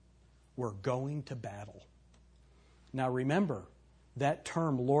 We're going to battle. Now remember, that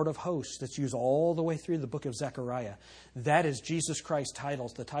term, Lord of Hosts, that's used all the way through the book of Zechariah, that is Jesus Christ's title,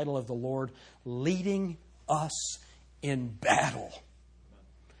 the title of the Lord leading us in battle.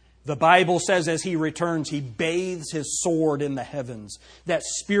 The Bible says as he returns, he bathes his sword in the heavens. That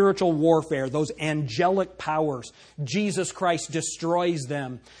spiritual warfare, those angelic powers, Jesus Christ destroys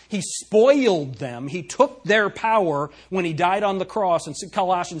them. He spoiled them. He took their power when he died on the cross in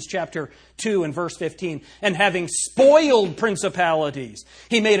Colossians chapter 2 and verse 15. And having spoiled principalities,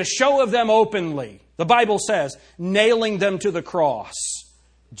 he made a show of them openly. The Bible says, nailing them to the cross.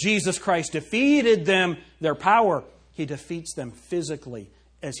 Jesus Christ defeated them, their power. He defeats them physically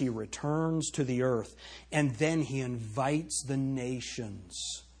as he returns to the earth. And then he invites the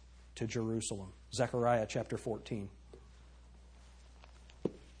nations to Jerusalem. Zechariah chapter 14.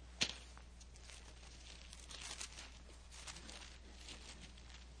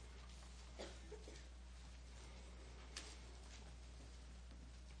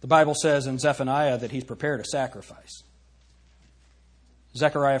 The Bible says in Zephaniah that he's prepared a sacrifice.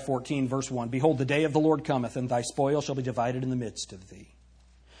 Zechariah 14, verse 1. Behold, the day of the Lord cometh, and thy spoil shall be divided in the midst of thee.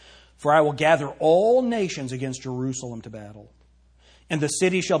 For I will gather all nations against Jerusalem to battle. And the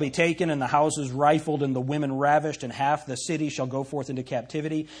city shall be taken, and the houses rifled, and the women ravished, and half the city shall go forth into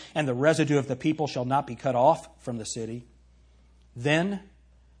captivity, and the residue of the people shall not be cut off from the city. Then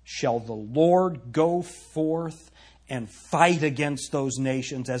shall the Lord go forth and fight against those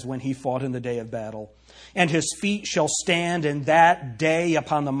nations as when he fought in the day of battle. And his feet shall stand in that day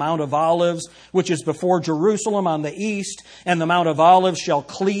upon the Mount of Olives, which is before Jerusalem on the east. And the Mount of Olives shall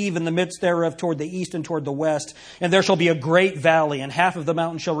cleave in the midst thereof toward the east and toward the west. And there shall be a great valley, and half of the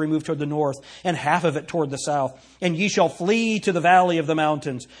mountain shall remove toward the north, and half of it toward the south. And ye shall flee to the valley of the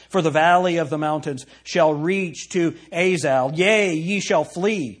mountains, for the valley of the mountains shall reach to Azal. Yea, ye shall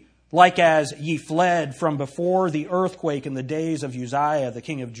flee, like as ye fled from before the earthquake in the days of Uzziah, the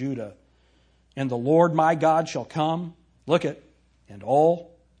king of Judah. And the Lord my God shall come, look at, and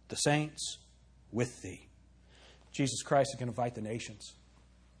all the saints with thee. Jesus Christ is going to invite the nations.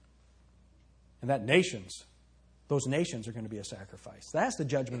 And those nations are going to be a sacrifice. That's the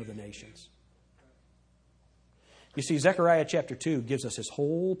judgment of the nations. You see, Zechariah chapter 2 gives us his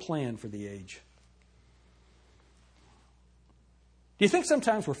whole plan for the age. Do you think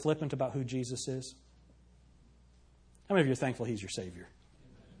sometimes we're flippant about who Jesus is? How many of you are thankful he's your Savior?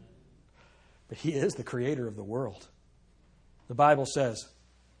 But he is the creator of the world. The Bible says,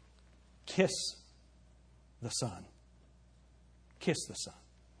 kiss the Son. Kiss the Son,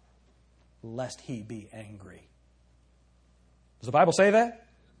 lest he be angry. Does the Bible say that?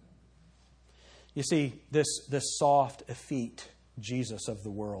 You see, this soft, effete Jesus of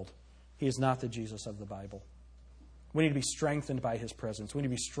the world, he is not the Jesus of the Bible. We need to be strengthened by his presence. We need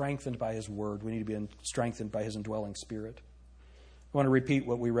to be strengthened by his word. We need to be strengthened by his indwelling spirit. I want to repeat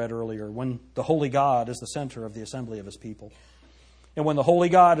what we read earlier. When the Holy God is the center of the assembly of his people, and when the Holy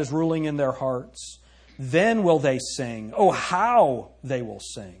God is ruling in their hearts, then will they sing. Oh, how they will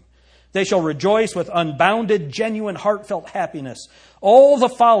sing. They shall rejoice with unbounded, genuine, heartfelt happiness. All the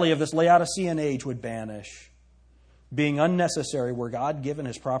folly of this Laodicean age would vanish, being unnecessary were God given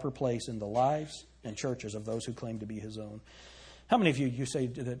his proper place in the lives and churches of those who claim to be his own. How many of you say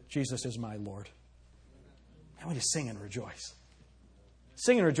that Jesus is my Lord? How many sing and rejoice?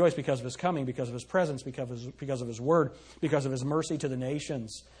 Sing and rejoice because of His coming, because of His presence, because of His word, because of His mercy to the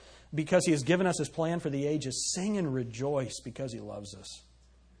nations, because He has given us His plan for the ages. Sing and rejoice because He loves us.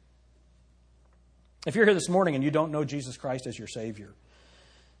 If you're here this morning and you don't know Jesus Christ as your Savior,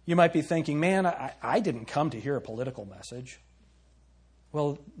 you might be thinking, man, I didn't come to hear a political message.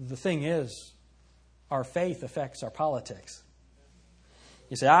 Well, the thing is, our faith affects our politics.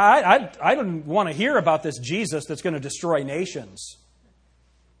 You say, I don't want to hear about this Jesus that's going to destroy nations.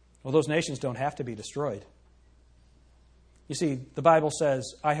 Well, those nations don't have to be destroyed. You see, the Bible says,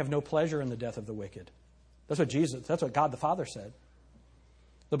 I have no pleasure in the death of the wicked. That's what God the Father said.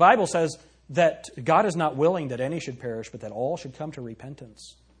 The Bible says that God is not willing that any should perish, but that all should come to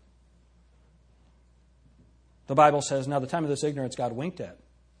repentance. The Bible says, now the time of this ignorance God winked at,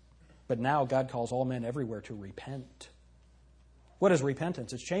 but now God calls all men everywhere to repent. What is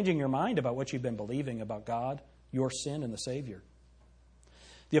repentance? It's changing your mind about what you've been believing about God, your sin, and the Savior.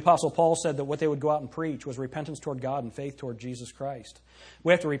 The Apostle Paul said that what they would go out and preach was repentance toward God and faith toward Jesus Christ.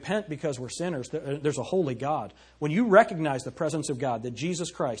 We have to repent because we're sinners. There's a holy God. When you recognize the presence of God, that Jesus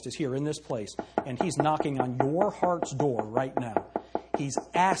Christ is here in this place, and He's knocking on your heart's door right now, He's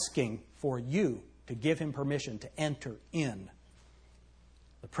asking for you to give Him permission to enter in.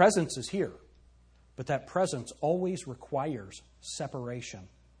 The presence is here, but that presence always requires separation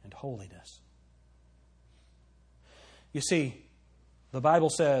and holiness. You see, the Bible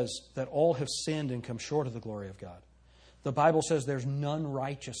says that all have sinned and come short of the glory of God. The Bible says there's none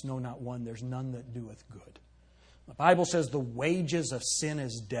righteous, no, not one. There's none that doeth good. The Bible says the wages of sin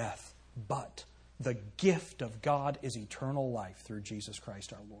is death, but the gift of God is eternal life through Jesus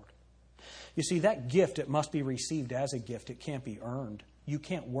Christ our Lord. You see, that gift, it must be received as a gift. It can't be earned. You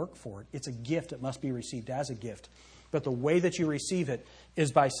can't work for it. It's a gift. It must be received as a gift. But the way that you receive it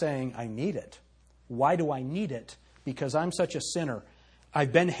is by saying, I need it. Why do I need it? Because I'm such a sinner.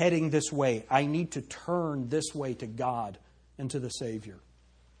 I've been heading this way. I need to turn this way to God and to the Savior.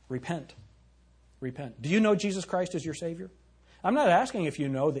 Repent. Repent. Do you know Jesus Christ as your Savior? I'm not asking if you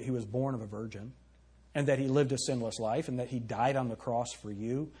know that He was born of a virgin and that He lived a sinless life and that He died on the cross for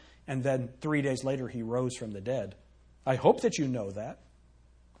you and then 3 days later He rose from the dead. I hope that you know that.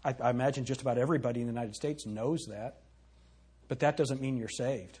 I imagine just about everybody in the United States knows that. But that doesn't mean you're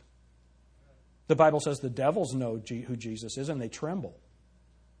saved. The Bible says the devils know who Jesus is and they tremble.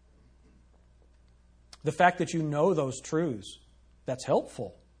 The fact that you know those truths, that's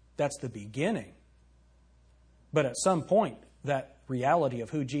helpful. That's the beginning. But at some point, that reality of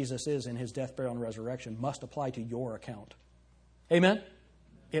who Jesus is in His death, burial, and resurrection must apply to your account. Amen?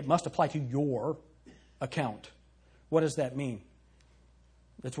 It must apply to your account. What does that mean?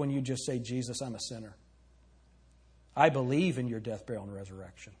 That's when you just say, Jesus, I'm a sinner. I believe in your death, burial, and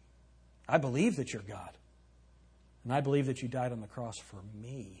resurrection. I believe that you're God. And I believe that you died on the cross for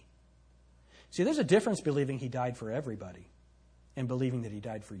me. See, there's a difference believing He died for everybody and believing that He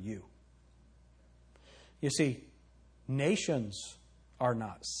died for you. You see, nations are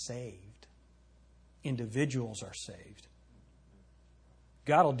not saved. Individuals are saved.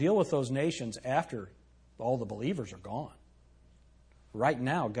 God will deal with those nations after all the believers are gone. Right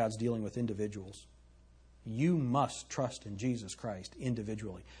now, God's dealing with individuals. You must trust in Jesus Christ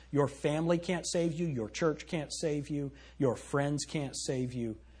individually. Your family can't save you. Your church can't save you. Your friends can't save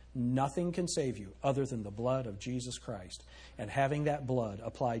you. Nothing can save you other than the blood of Jesus Christ and having that blood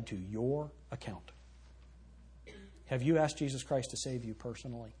applied to your account. Have you asked Jesus Christ to save you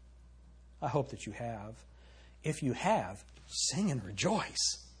personally? I hope that you have. If you have, sing and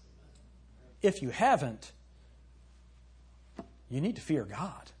rejoice. If you haven't, you need to fear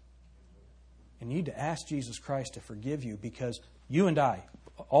God. And you need to ask Jesus Christ to forgive you because you and I,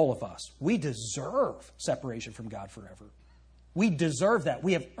 all of us, we deserve separation from God forever. We deserve that.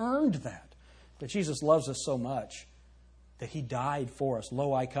 We have earned that. But Jesus loves us so much that He died for us.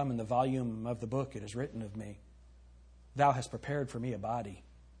 Lo, I come, in the volume of the book it is written of me. Thou hast prepared for me a body.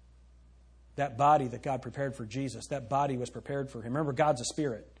 That body that God prepared for Jesus, that body was prepared for Him. Remember, God's a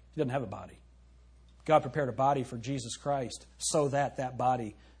spirit. He doesn't have a body. God prepared a body for Jesus Christ so that that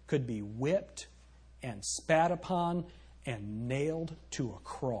body could be whipped and spat upon and nailed to a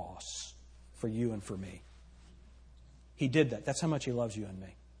cross for you and for me. He did that. That's how much He loves you and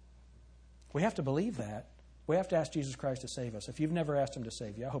me. We have to believe that. We have to ask Jesus Christ to save us. If you've never asked Him to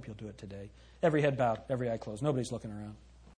save you, I hope you'll do it today. Every head bowed, every eye closed. Nobody's looking around.